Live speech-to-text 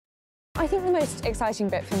I think the most exciting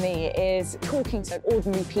bit for me is talking to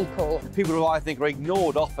ordinary people. People who I think are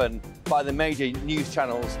ignored often by the major news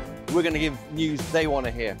channels. We're going to give news they want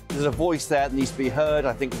to hear. There's a voice there that needs to be heard.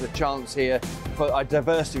 I think there's a chance here for a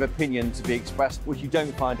diversity of opinion to be expressed, which you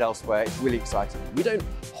don't find elsewhere. It's really exciting. We don't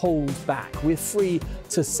hold back. We're free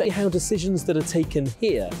to say how decisions that are taken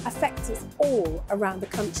here affect us all around the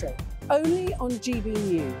country. Only on GB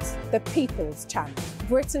News, the People's Channel,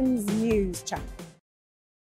 Britain's news channel.